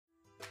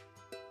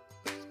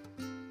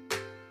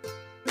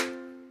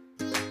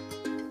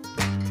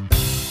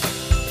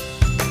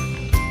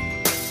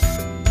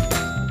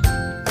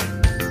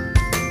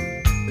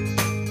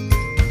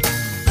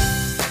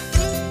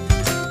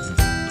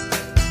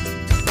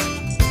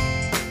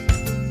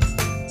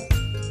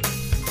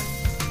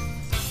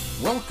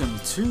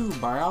Welcome to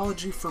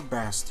Biology for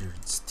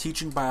Bastards,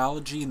 teaching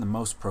biology in the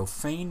most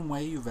profane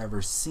way you've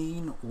ever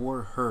seen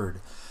or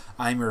heard.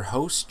 I'm your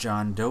host,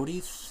 John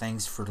Doty.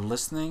 Thanks for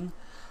listening.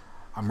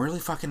 I'm really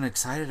fucking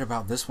excited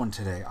about this one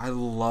today. I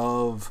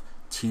love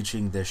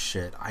teaching this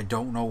shit. I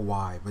don't know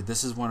why, but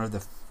this is one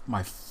of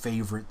my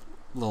favorite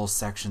little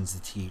sections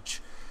to teach.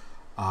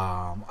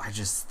 I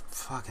just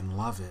fucking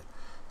love it.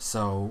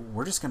 So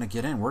we're just going to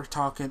get in.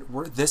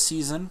 This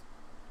season,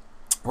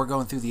 we're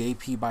going through the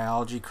AP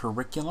Biology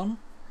curriculum,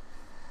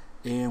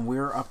 and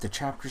we're up to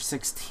Chapter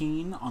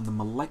 16 on the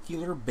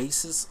molecular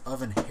basis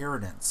of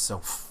inheritance. So,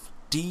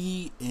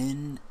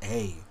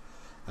 DNA.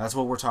 That's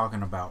what we're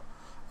talking about.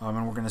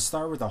 And we're going to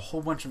start with a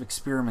whole bunch of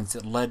experiments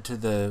that led to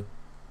the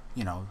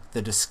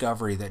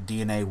discovery that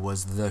DNA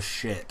was the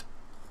shit.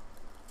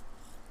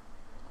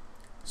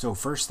 So,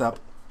 first up,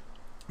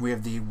 we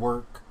have the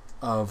work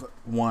of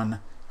one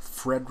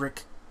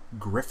Frederick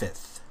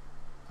Griffith.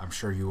 I'm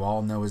sure you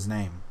all know his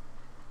name.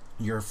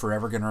 You're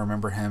forever going to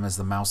remember him as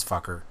the mouse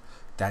fucker.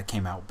 That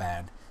came out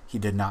bad. He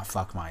did not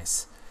fuck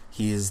mice.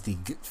 He is the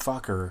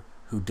fucker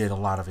who did a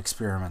lot of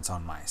experiments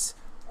on mice.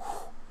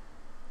 Whew.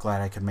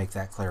 Glad I could make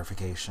that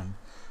clarification.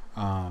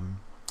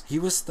 He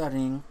was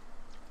studying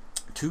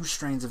 2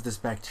 strains of this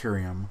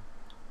bacterium.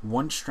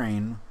 One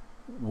strain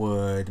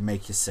would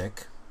make you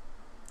sick.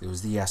 It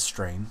was the S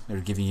strain. It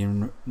would give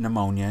you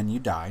pneumonia and you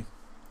die.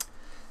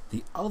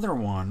 The other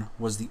one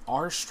was the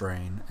R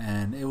strain,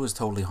 and it was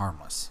totally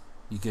harmless.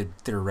 You could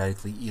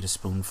theoretically eat a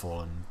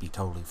spoonful and be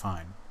totally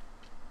fine.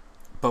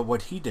 But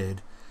what he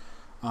did,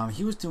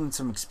 he was doing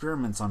some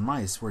experiments on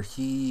mice where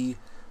he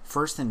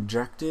first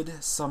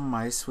injected some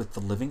mice with the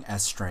living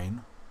S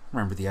strain.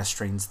 Remember, the S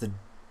strain's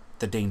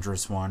the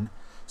dangerous one,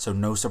 so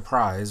no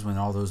surprise when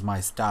all those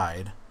mice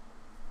died.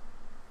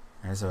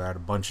 Okay, so he had a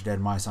bunch of dead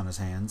mice on his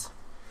hands.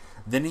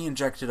 Then he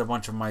injected a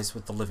bunch of mice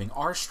with the living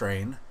R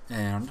strain,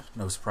 and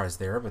no surprise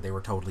there, but they were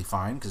totally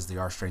fine because the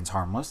R strain's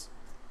harmless.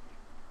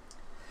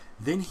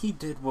 Then he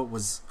did what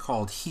was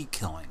called heat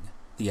killing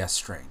the S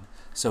strain.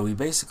 So he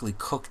basically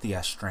cooked the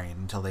S strain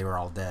until they were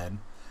all dead.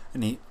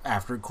 And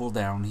after it cooled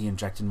down, he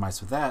injected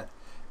mice with that.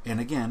 And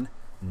again,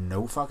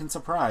 no fucking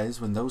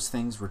surprise when those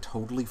things were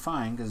totally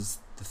fine because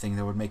the thing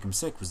that would make them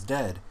sick was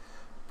dead.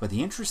 But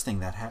the interesting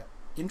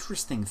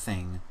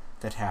thing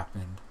that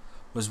happened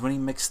was when he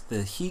mixed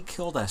the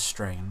heat-killed S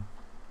strain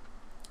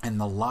and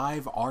the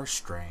live R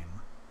strain,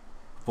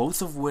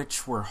 both of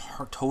which were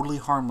totally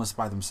harmless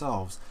by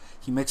themselves.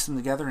 He mixed them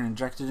together and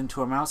injected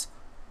into a mouse.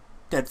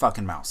 Dead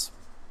fucking mouse.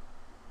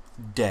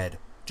 Dead.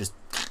 Just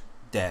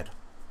dead.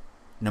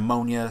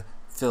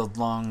 Pneumonia-filled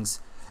lungs.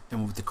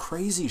 And the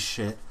crazy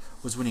shit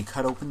was when he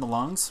cut open the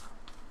lungs,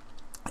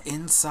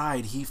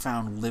 inside he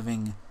found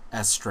living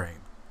S strain.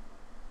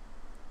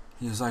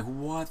 He was like,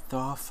 what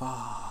the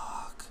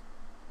fuck?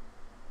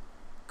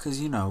 Because,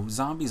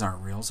 zombies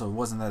aren't real, so it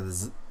wasn't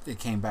that it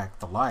came back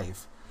to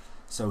life.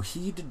 So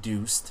he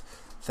deduced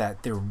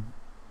that there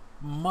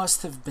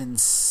must have been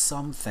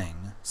some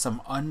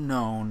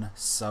unknown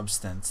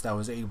substance that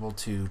was able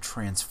to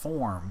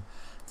transform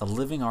the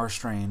living R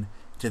strain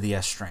to the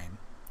S strain.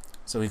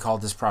 So he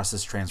called this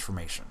process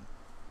transformation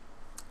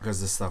because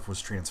this stuff was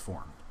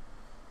transformed.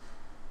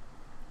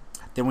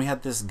 Then we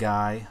had this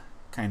guy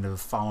kind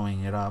of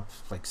following it up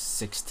like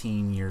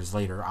 16 years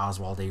later,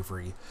 Oswald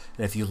Avery.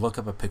 And if you look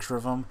up a picture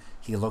of him,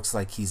 he looks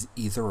like he's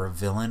either a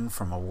villain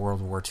from a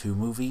World War II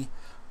movie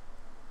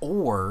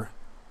or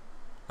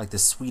like the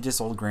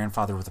sweetest old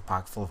grandfather with a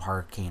pocket full of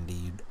hard candy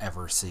you'd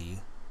ever see.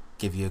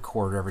 Give you a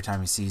quarter every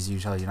time he sees you,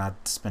 tell you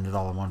not to spend it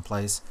all in one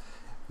place.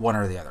 One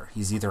or the other.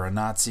 He's either a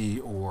Nazi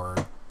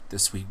or the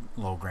sweet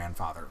little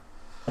grandfather.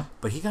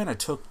 But he kind of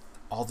took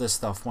all this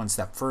stuff one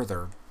step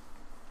further.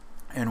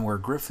 And where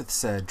Griffith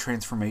said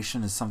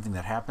transformation is something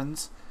that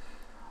happens,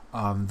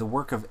 the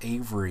work of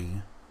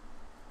Avery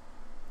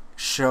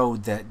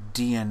showed that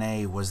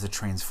DNA was the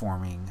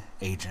transforming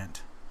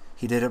agent.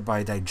 He did it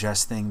by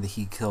digesting the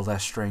heat-killed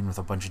S strain with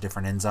a bunch of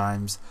different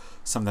enzymes,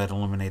 some that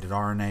eliminated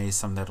RNA,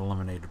 some that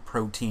eliminated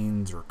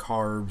proteins or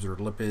carbs or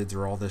lipids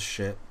or all this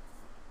shit.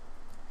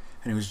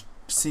 And he was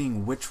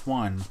seeing which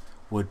one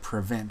would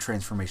prevent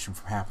transformation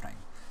from happening.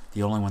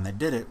 The only one that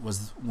did it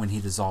was when he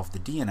dissolved the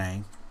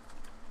DNA.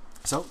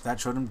 So that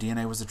showed him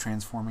DNA was a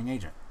transforming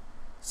agent.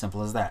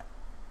 Simple as that.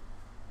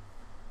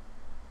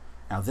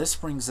 Now this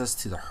brings us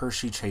to the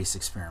Hershey-Chase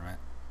experiment.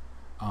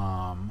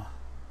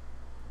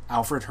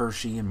 Alfred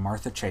Hershey and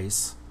Martha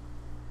Chase.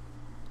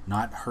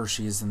 Not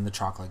Hershey as in the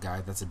chocolate guy.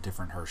 That's a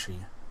different Hershey.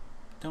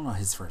 Don't know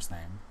his first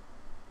name.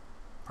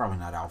 Probably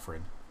not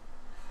Alfred.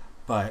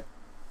 But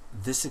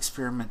this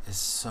experiment is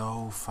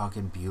so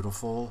fucking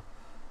beautiful.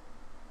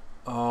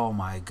 Oh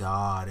my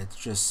god. It's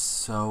just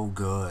so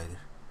good.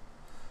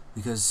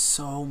 Because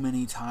so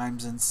many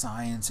times in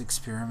science,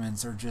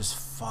 experiments are just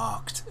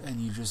fucked.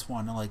 And you just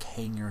want to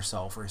hang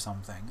yourself or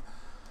something.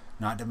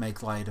 Not to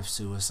make light of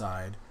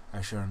suicide. I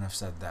shouldn't have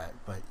said that,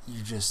 but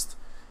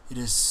it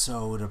is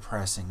so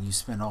depressing. You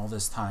spend all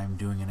this time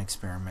doing an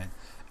experiment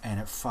and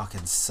it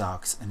fucking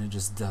sucks and it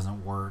just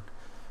doesn't work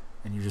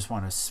and you just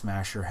want to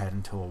smash your head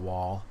into a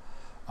wall.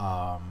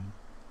 the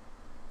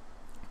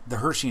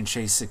Hershey and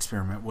Chase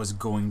experiment was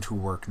going to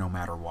work no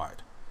matter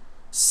what.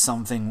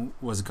 Something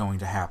was going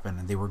to happen,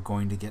 and they were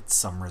going to get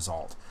some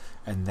result.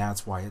 And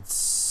that's why it's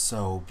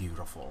so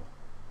beautiful.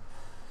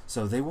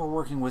 So they were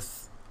working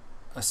with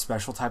a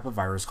special type of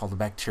virus called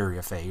the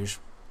bacteriophage.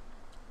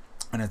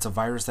 And it's a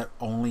virus that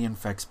only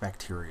infects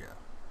bacteria.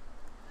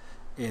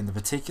 And the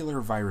particular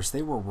virus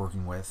they were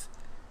working with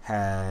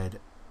had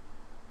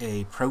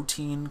a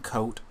protein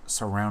coat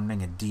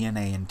surrounding a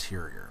DNA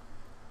interior.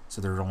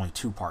 So there were only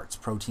two parts,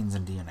 proteins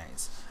and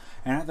DNAs.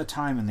 And at the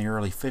time, in the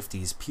early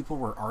 50s, people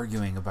were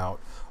arguing about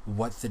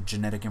what the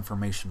genetic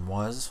information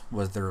was,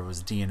 whether it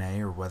was DNA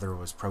or whether it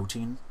was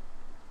protein.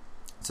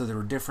 So there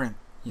were different,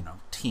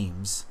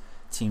 teams,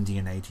 team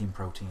DNA, team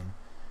protein,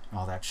 and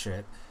all that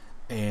shit.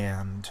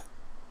 And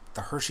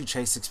the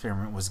Hershey-Chase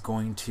experiment was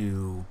going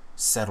to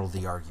settle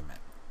the argument.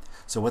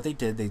 So what they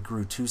did, they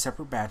grew two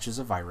separate batches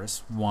of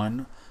virus,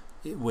 one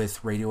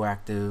with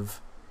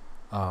radioactive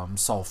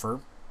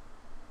sulfur.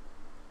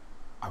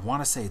 I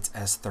want to say it's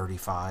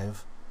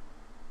S35.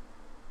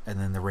 And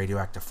then the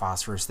radioactive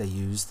phosphorus they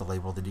used to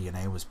label the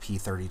DNA was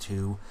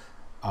P32.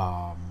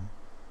 I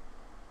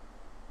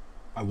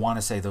want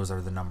to say those are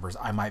the numbers.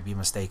 I might be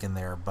mistaken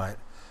there, but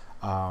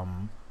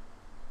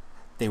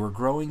they were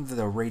growing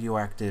the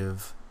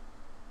radioactive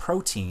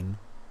protein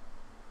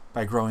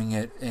by growing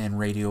it in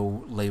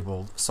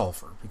radio-labeled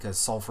sulfur, because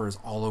sulfur is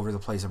all over the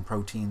place in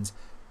proteins.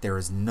 There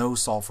is no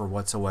sulfur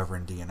whatsoever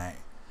in DNA.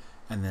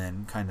 And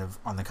then, kind of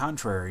on the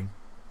contrary,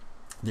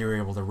 they were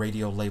able to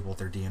radio-label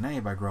their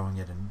DNA by growing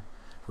it in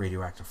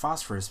radioactive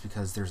phosphorus,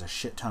 because there's a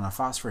shit ton of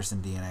phosphorus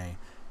in DNA,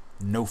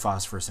 no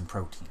phosphorus in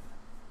protein.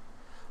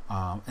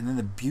 And then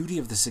the beauty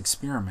of this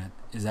experiment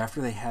is after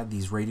they had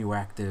these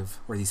radioactive,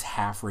 or these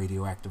half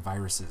radioactive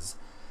viruses,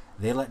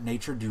 they let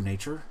nature do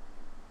nature,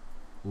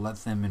 let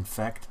them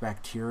infect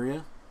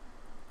bacteria.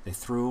 They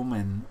threw them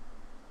in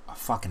a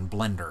fucking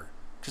blender,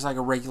 just like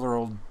a regular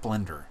old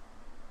blender,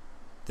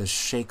 to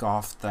shake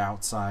off the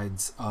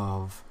outsides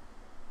of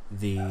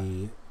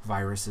the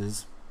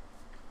viruses.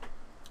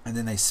 And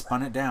then they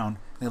spun it down,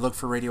 and they looked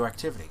for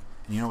radioactivity.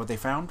 And you know what they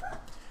found?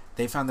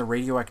 They found the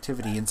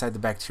radioactivity inside the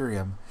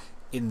bacterium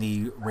in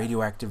the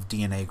radioactive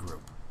DNA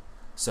group.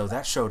 So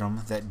that showed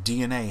them that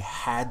DNA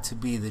had to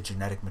be the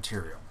genetic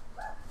material.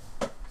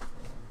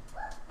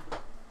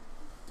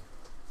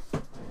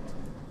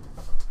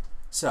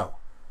 So,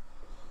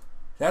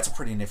 that's a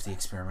pretty nifty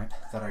experiment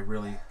that I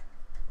really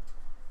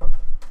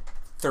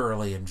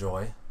thoroughly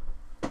enjoy.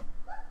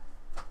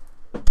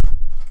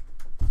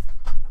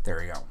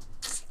 There we go.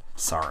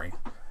 Sorry.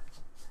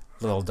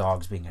 Little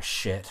dog's being a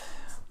shit,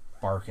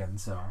 barking,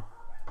 so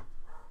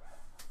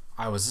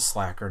I was a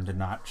slacker and did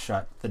not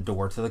shut the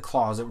door to the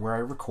closet where I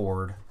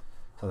record.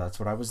 So that's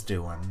what I was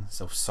doing.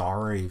 So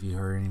sorry if you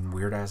heard any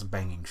weird ass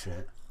banging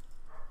shit.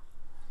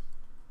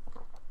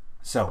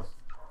 So,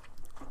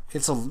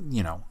 it's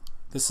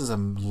this is a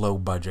low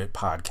budget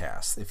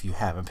podcast if you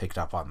haven't picked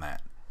up on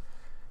that.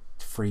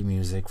 Free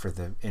music for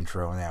the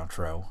intro and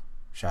outro.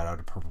 Shout out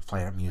to Purple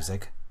Planet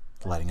Music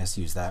for letting us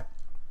use that.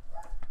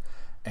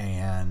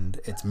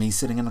 And it's me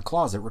sitting in the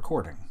closet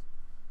recording.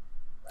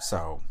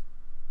 So,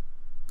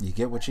 you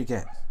get what you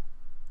get.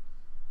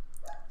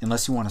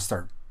 Unless you want to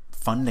start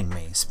funding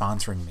me,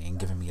 sponsoring me, and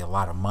giving me a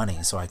lot of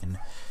money so I can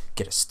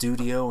get a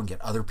studio and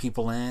get other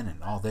people in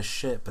and all this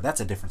shit. But that's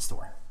a different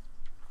story.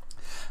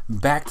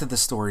 Back to the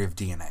story of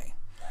DNA.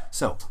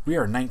 So, we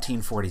are in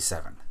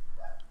 1947.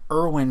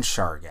 Erwin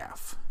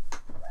Chargaff.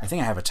 I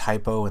think I have a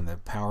typo in the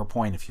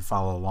PowerPoint if you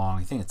follow along.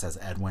 I think it says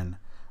Edwin.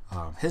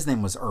 His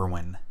name was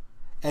Erwin.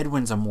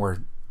 Edwin's a more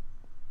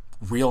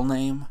real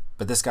name,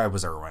 but this guy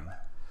was Erwin.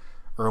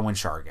 Erwin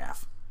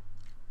Chargaff.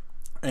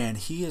 And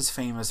he is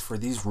famous for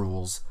these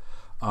rules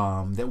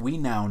that we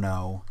now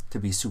know to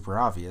be super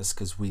obvious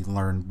because we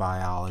learned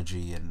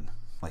biology in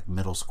like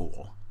middle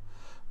school.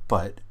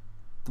 But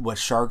what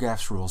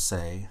Chargaff's rules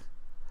say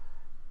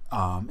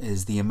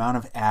is the amount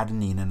of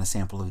adenine in a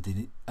sample of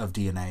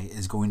DNA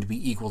is going to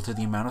be equal to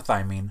the amount of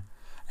thymine,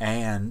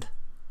 and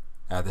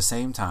at the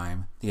same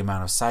time, the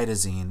amount of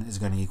cytosine is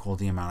going to equal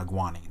the amount of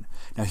guanine.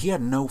 Now, he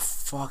had no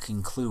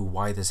fucking clue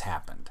why this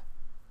happened.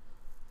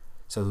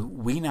 So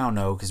we now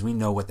know, because we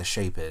know what the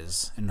shape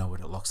is and know what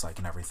it looks like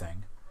and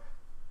everything.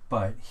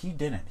 But he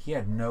didn't. He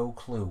had no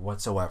clue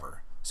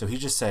whatsoever. So he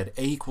just said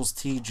A equals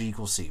T, G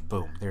equals C.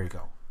 Boom. There you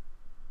go.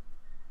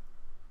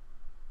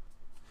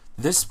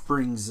 This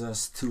brings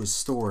us to a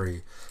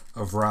story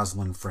of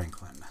Rosalind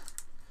Franklin.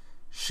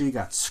 She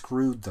got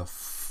screwed the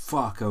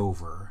fuck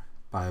over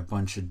by a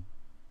bunch of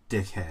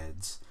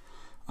dickheads.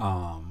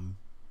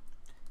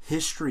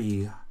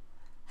 History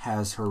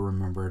has her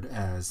remembered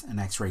as an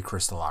X-ray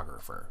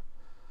crystallographer,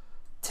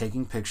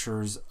 taking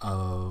pictures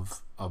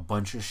of a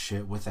bunch of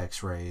shit with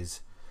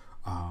X-rays.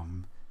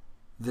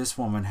 This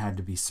woman had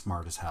to be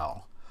smart as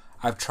hell.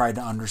 I've tried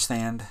to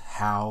understand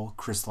how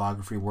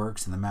crystallography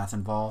works and the math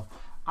involved.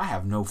 I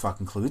have no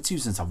fucking clue. It's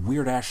using some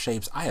weird ass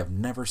shapes I have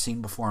never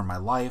seen before in my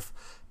life,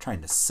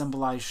 trying to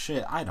symbolize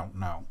shit. I don't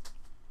know.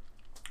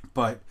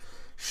 But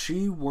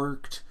she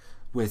worked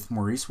with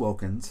Maurice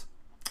Wilkins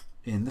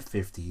in the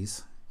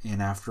 50s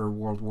and after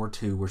World War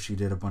II, where she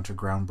did a bunch of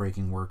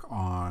groundbreaking work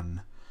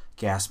on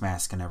gas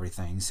mask and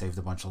everything, saved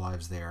a bunch of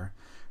lives there.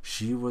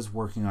 She was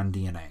working on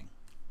DNA.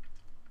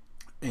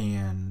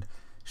 And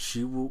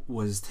she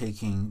was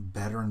taking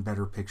better and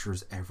better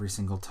pictures every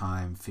single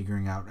time,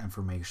 figuring out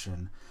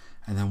information.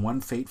 And then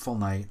one fateful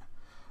night,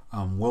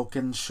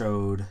 Wilkins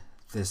showed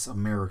this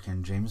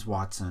American, James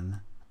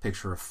Watson, a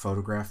picture of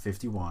photograph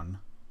 51,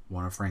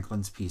 one of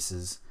Franklin's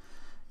pieces.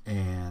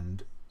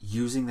 And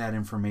using that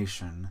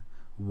information,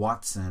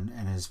 Watson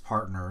and his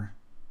partner,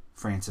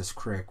 Francis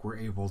Crick, were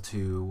able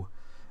to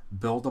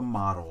build a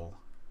model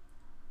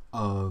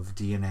of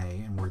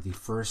DNA and were the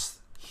first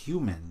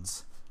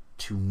humans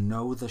to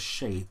know the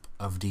shape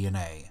of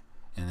DNA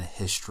in the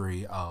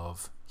history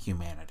of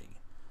humanity.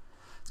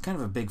 It's kind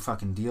of a big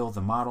fucking deal.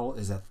 The model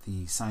is at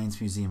the Science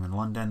Museum in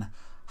London.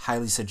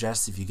 Highly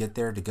suggest if you get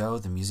there to go.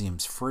 The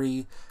museum's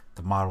free.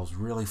 The model's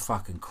really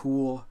fucking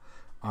cool.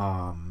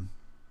 And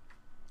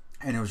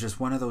it was just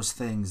one of those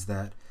things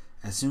that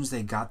as soon as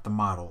they got the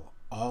model,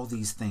 all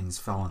these things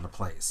fell into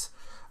place.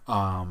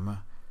 The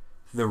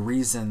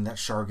reason that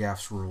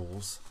Chargaff's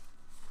rules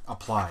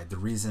applied, the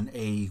reason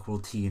A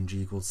equaled T and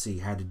G equaled C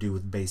had to do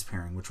with base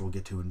pairing, which we'll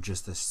get to in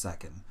just a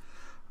second.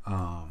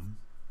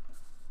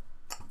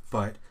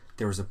 But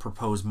there was a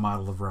proposed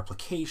model of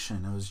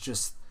replication. It was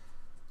just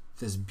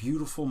this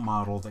beautiful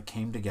model that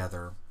came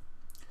together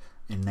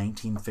in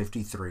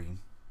 1953.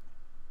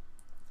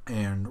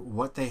 And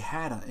what they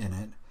had in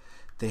it,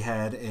 they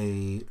had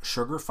a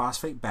sugar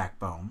phosphate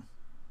backbone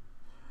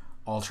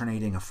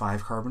alternating a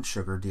 5-carbon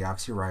sugar,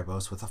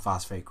 deoxyribose, with a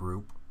phosphate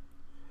group.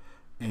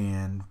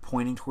 And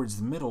pointing towards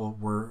the middle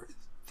were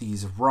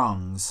these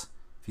rungs,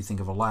 if you think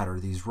of a ladder,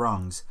 these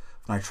rungs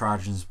of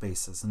nitrogenous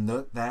bases. And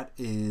that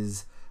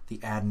is the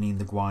adenine,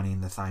 the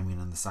guanine, the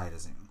thymine, and the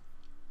cytosine.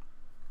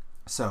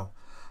 So,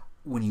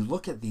 when you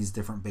look at these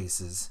different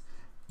bases,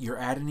 your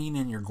adenine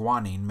and your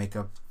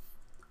guanine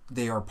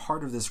they are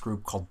part of this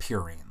group called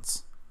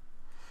purines.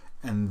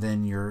 And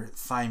then your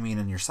thymine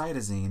and your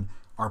cytosine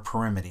are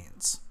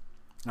pyrimidines.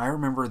 I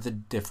remember the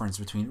difference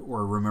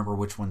remember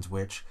which one's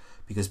which,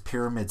 because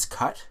pyramids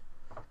cut,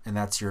 and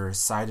that's your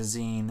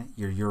cytosine,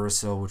 your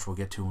uracil, which we'll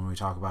get to when we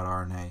talk about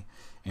RNA,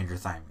 and your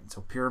thymine.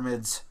 So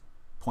pyramids,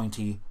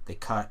 pointy, they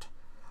cut,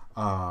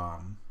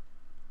 and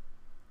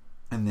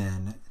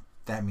then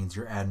that means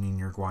your adenine,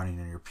 your guanine,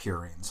 and your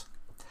purines.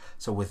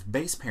 So with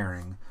base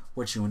pairing,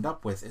 what you end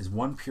up with is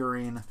one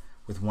purine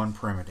with one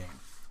pyrimidine.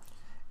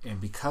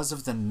 And because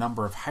of the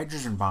number of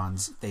hydrogen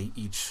bonds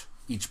each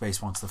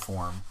base wants to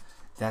form,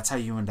 that's how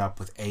you end up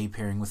with A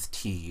pairing with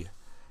T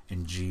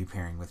and G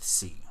pairing with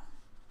C.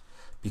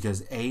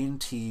 Because A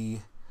and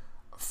T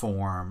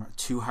form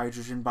 2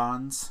 hydrogen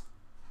bonds,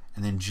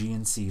 and then G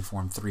and C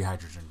form 3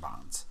 hydrogen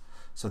bonds.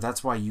 So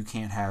that's why you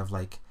can't have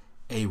like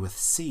A with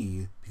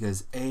C,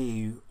 because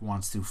A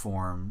wants to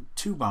form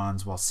 2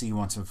 bonds while C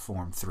wants to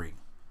form 3.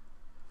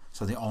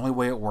 So the only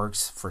way it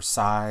works for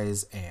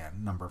size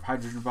and number of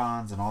hydrogen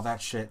bonds and all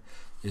that shit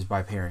is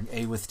by pairing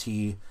A with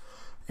T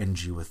and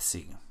G with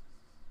C.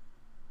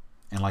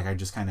 And like I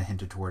just kind of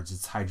hinted towards,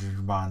 it's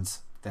hydrogen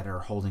bonds that are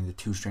holding the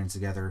 2 strands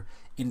together,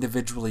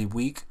 individually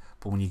weak,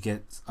 but when you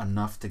get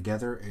enough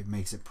together, it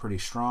makes it pretty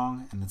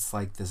strong, and it's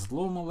like this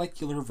little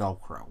molecular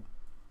Velcro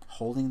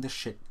holding the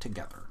shit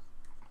together.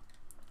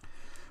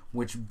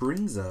 Which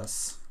brings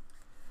us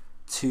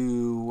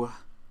to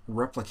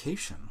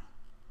replication,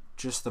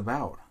 just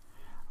about.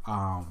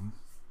 I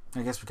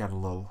guess we got a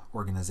little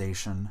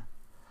organization.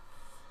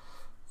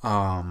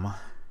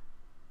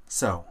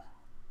 So,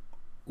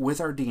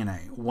 with our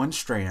DNA, one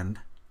strand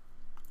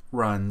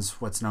runs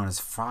what's known as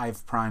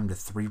 5' to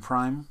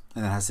 3',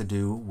 and that has to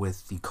do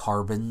with the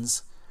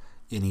carbons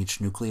in each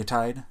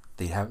nucleotide.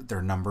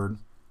 They're numbered.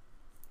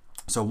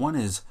 So one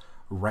is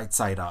right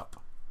side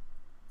up,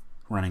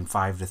 running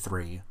 5 to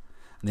 3,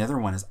 and the other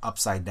one is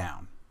upside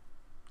down,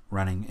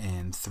 running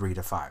in 3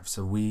 to 5.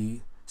 So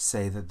we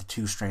say that the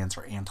 2 strands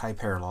are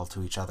anti-parallel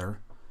to each other,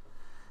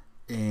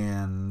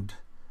 and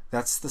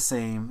that's the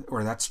same,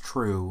 or that's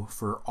true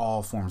for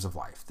all forms of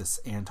life. This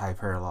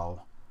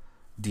anti-parallel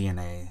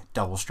DNA,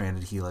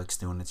 double-stranded helix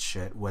doing its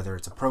shit, whether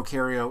it's a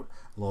prokaryote,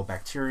 a little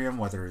bacterium,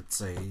 whether it's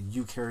a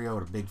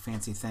eukaryote, a big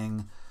fancy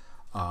thing.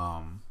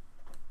 Prokaryote,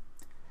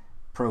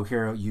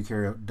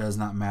 eukaryote, does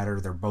not matter.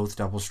 They're both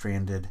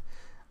double-stranded.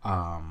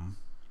 Now,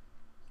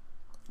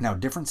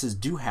 differences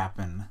do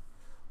happen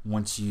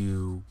once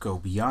you go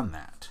beyond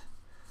that.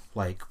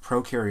 Like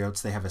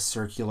prokaryotes, they have a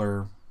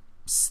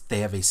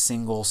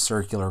single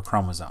circular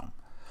chromosome.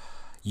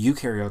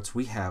 Eukaryotes,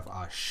 we have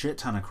a shit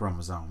ton of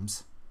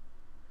chromosomes.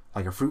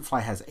 Like a fruit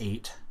fly has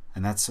 8,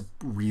 and that's a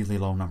really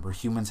low number.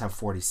 Humans have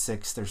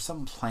 46. There's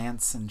some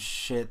plants and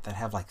shit that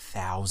have like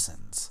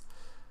thousands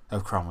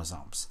of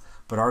chromosomes.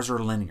 But ours are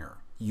linear.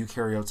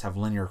 Eukaryotes have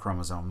linear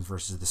chromosomes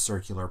versus the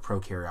circular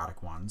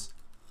prokaryotic ones.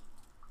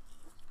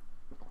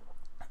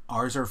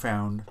 Ours are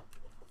found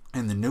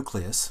in the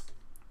nucleus,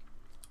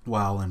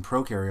 while in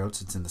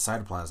prokaryotes it's in the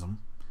cytoplasm.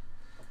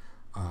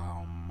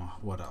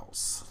 What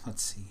else?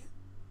 Let's see.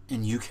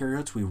 in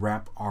eukaryotes, we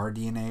wrap our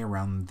DNA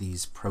around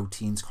these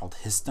proteins called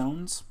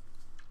histones,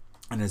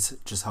 and it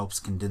just helps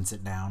condense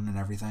it down and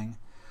everything.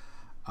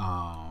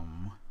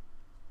 And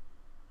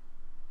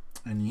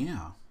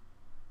yeah,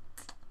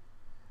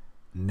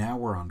 now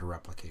we're on to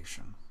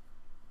replication.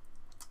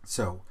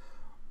 So,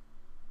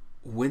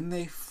 when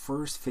they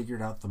first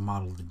figured out the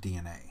model of the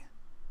DNA,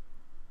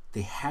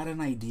 they had an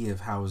idea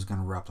of how it was going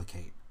to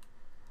replicate.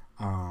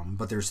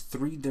 But there's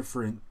 3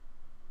 different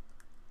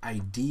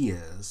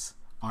ideas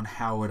on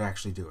how it would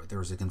actually do it. There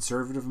was a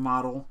conservative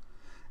model,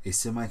 a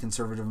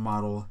semi-conservative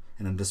model,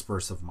 and a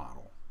dispersive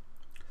model.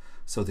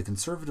 So the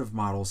conservative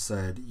model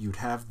said you'd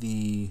have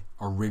the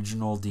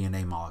original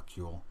DNA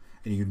molecule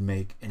and you'd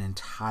make an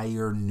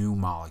entire new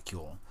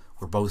molecule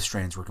where both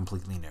strands were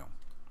completely new.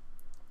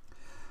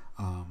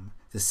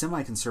 The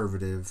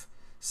semi-conservative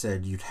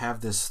said you'd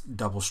have this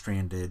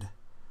double-stranded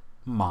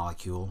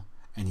molecule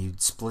and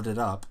you'd split it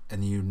up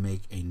and you'd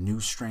make a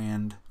new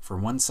strand for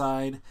one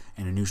side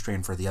and a new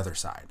strand for the other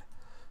side,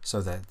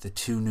 so that the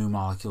 2 new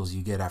molecules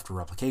you get after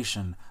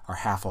replication are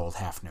half old,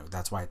 half new.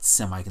 That's why it's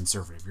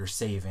semi-conservative. You're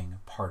saving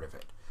part of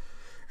it.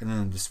 And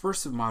then the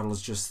dispersive model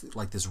is just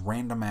like this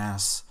random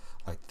ass,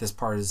 like this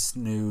part is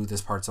new,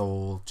 this part's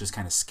old, just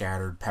kind of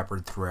scattered,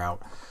 peppered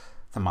throughout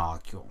the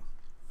molecule.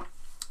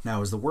 Now,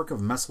 it was the work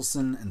of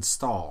Meselson and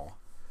Stahl,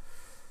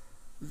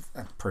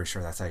 I'm pretty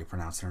sure that's how you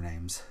pronounce their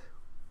names,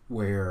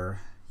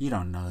 where you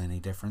don't know any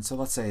difference. So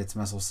let's say it's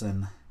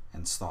Meselson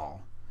and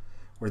Stahl,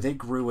 where they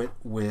grew it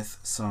with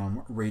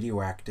some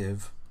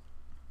radioactive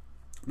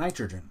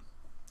nitrogen.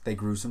 They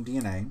grew some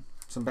DNA,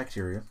 some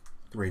bacteria,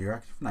 the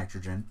radioactive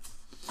nitrogen,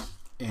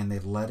 and they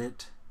let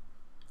it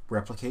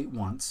replicate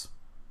once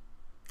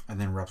and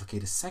then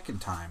replicate a second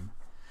time.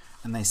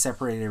 And they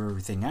separated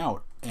everything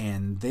out,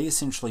 and they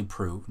essentially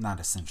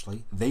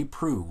they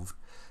proved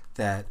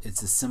that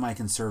it's a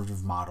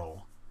semi-conservative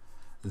model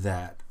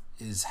that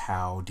is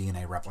how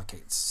DNA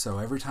replicates. So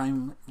every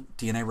time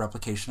DNA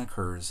replication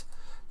occurs,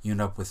 you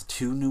end up with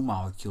 2 new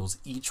molecules,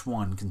 each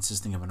one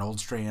consisting of an old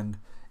strand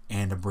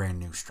and a brand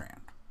new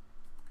strand.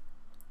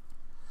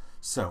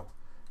 So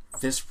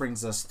this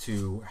brings us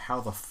to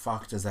how the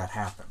fuck does that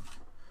happen?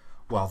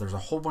 Well, there's a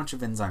whole bunch of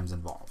enzymes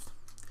involved.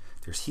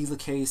 There's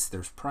helicase,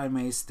 there's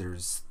primase,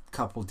 there's a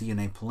couple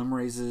DNA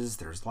polymerases,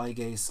 there's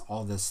ligase,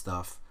 all this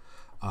stuff.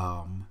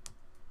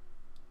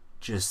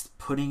 Just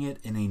putting it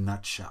in a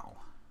nutshell.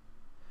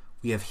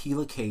 We have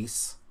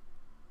helicase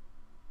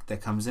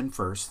that comes in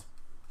first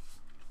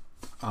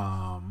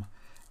and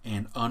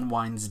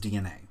unwinds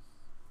DNA,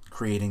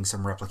 creating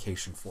some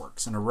replication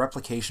forks. And a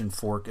replication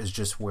fork is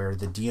just where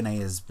the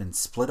DNA has been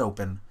split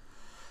open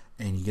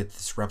and you get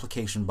this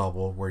replication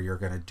bubble where you're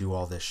going to do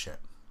all this shit.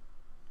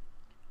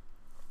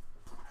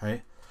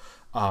 Okay?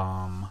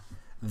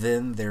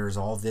 Then there's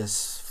all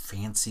this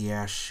fancy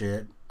ass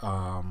shit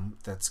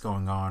that's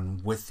going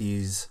on with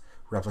these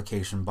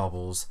replication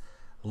bubbles,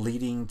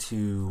 leading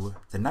to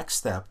the next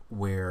step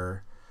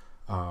where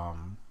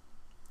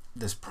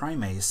this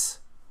primase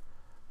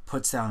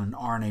puts down an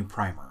RNA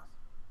primer.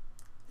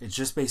 It's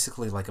just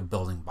basically like a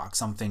building block,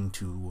 something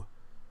to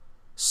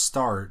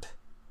start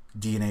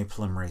DNA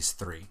polymerase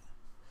 3.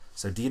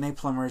 So DNA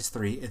polymerase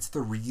 3, it's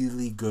the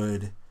really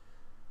good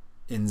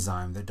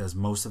enzyme that does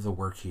most of the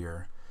work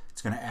here.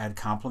 It's going to add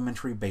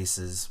complementary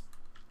bases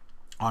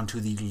onto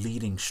the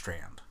leading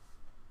strand,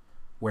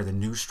 where the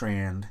new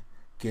strand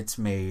gets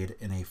made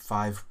in a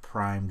 5'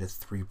 to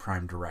 3'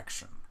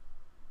 direction.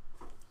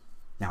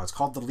 Now, it's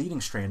called the leading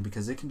strand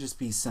because it can just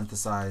be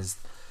synthesized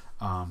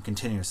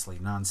continuously,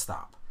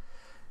 nonstop.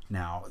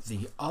 Now,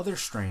 the other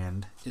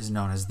strand is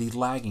known as the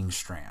lagging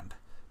strand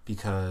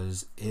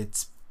because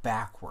it's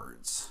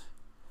backwards.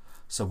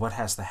 So what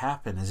has to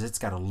happen is it's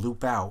got to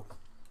loop out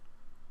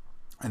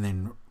and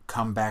then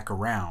come back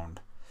around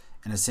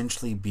and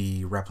essentially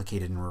be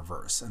replicated in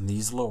reverse. And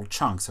these little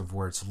chunks of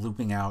where it's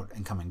looping out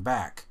and coming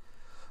back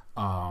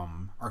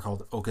are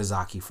called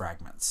Okazaki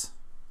fragments.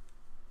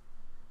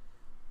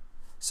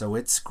 So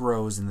it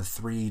grows in the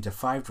 3 to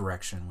 5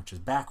 direction, which is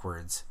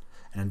backwards,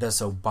 and it does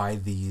so by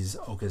these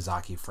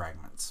Okazaki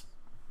fragments.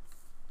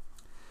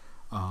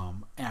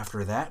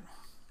 After that,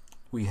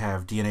 we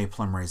have DNA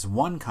polymerase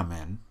 1 come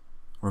in.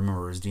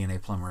 Remember, it was DNA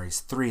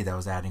polymerase 3 that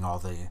was adding all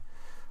the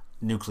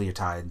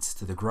nucleotides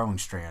to the growing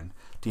strand.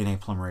 DNA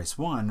polymerase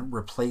 1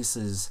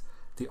 replaces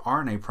the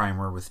RNA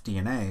primer with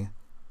DNA,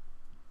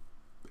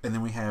 and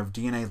then we have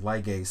DNA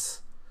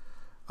ligase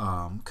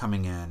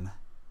coming in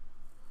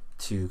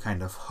to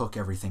kind of hook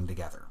everything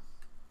together.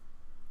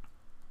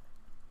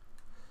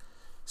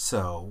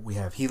 So we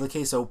have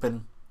helicase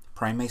open,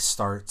 primase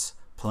starts,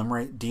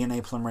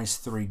 DNA polymerase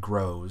 3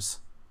 grows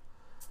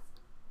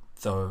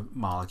the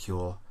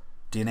molecule,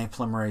 DNA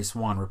polymerase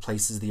 1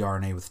 replaces the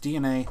RNA with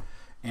DNA,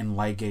 and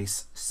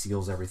ligase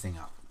seals everything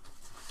up.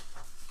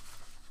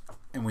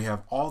 And we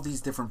have all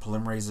these different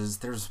polymerases.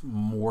 There's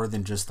more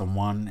than just the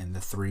 1 and the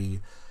 3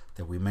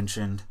 that we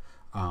mentioned,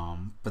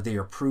 but they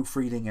are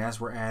proofreading as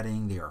we're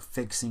adding. They are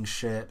fixing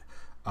shit.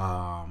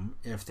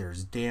 If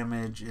there's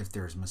damage, if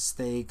there's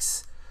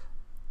mistakes,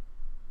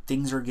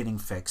 things are getting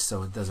fixed,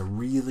 so it does a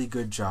really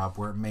good job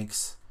where it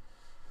makes,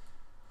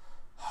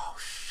 oh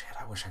shit,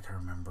 I wish I could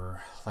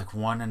remember, like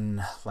 1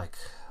 in like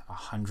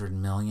 100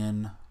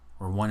 million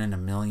or 1 in a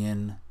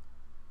million,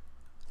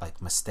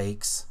 like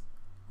mistakes,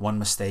 1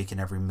 mistake in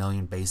every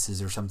million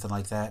bases or something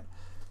like that,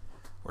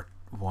 or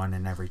 1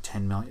 in every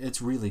 10 million.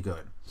 It's really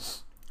good.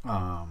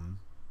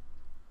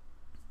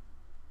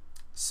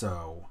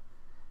 So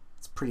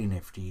it's pretty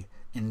nifty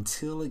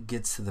until it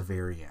gets to the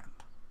very end.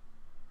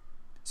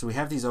 So we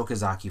have these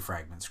Okazaki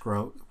fragments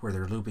where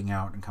they're looping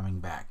out and coming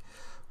back.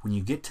 When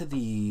you get to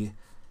the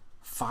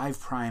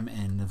 5'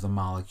 end of the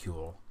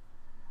molecule,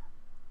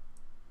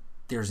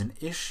 there's an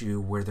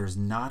issue where there's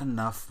not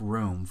enough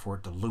room for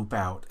it to loop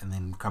out and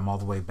then come all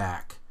the way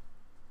back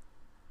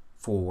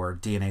for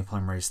DNA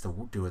polymerase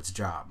to do its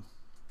job.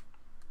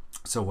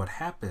 So what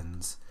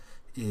happens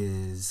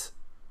is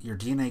your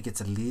DNA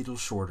gets a little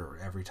shorter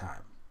every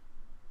time.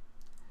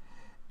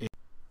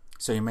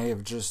 So you may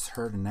have just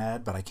heard an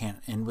ad, but I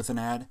can't end with an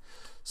ad.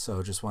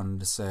 So just wanted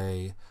to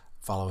say,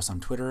 follow us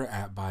on Twitter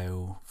at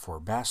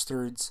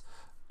Bio4Bastards.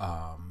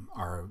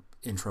 Our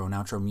intro and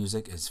outro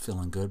music is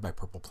Feeling Good by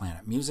Purple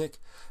Planet Music.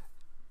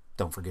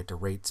 Don't forget to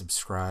rate,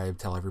 subscribe,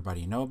 tell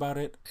everybody you know about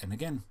it. And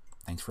again,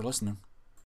 thanks for listening.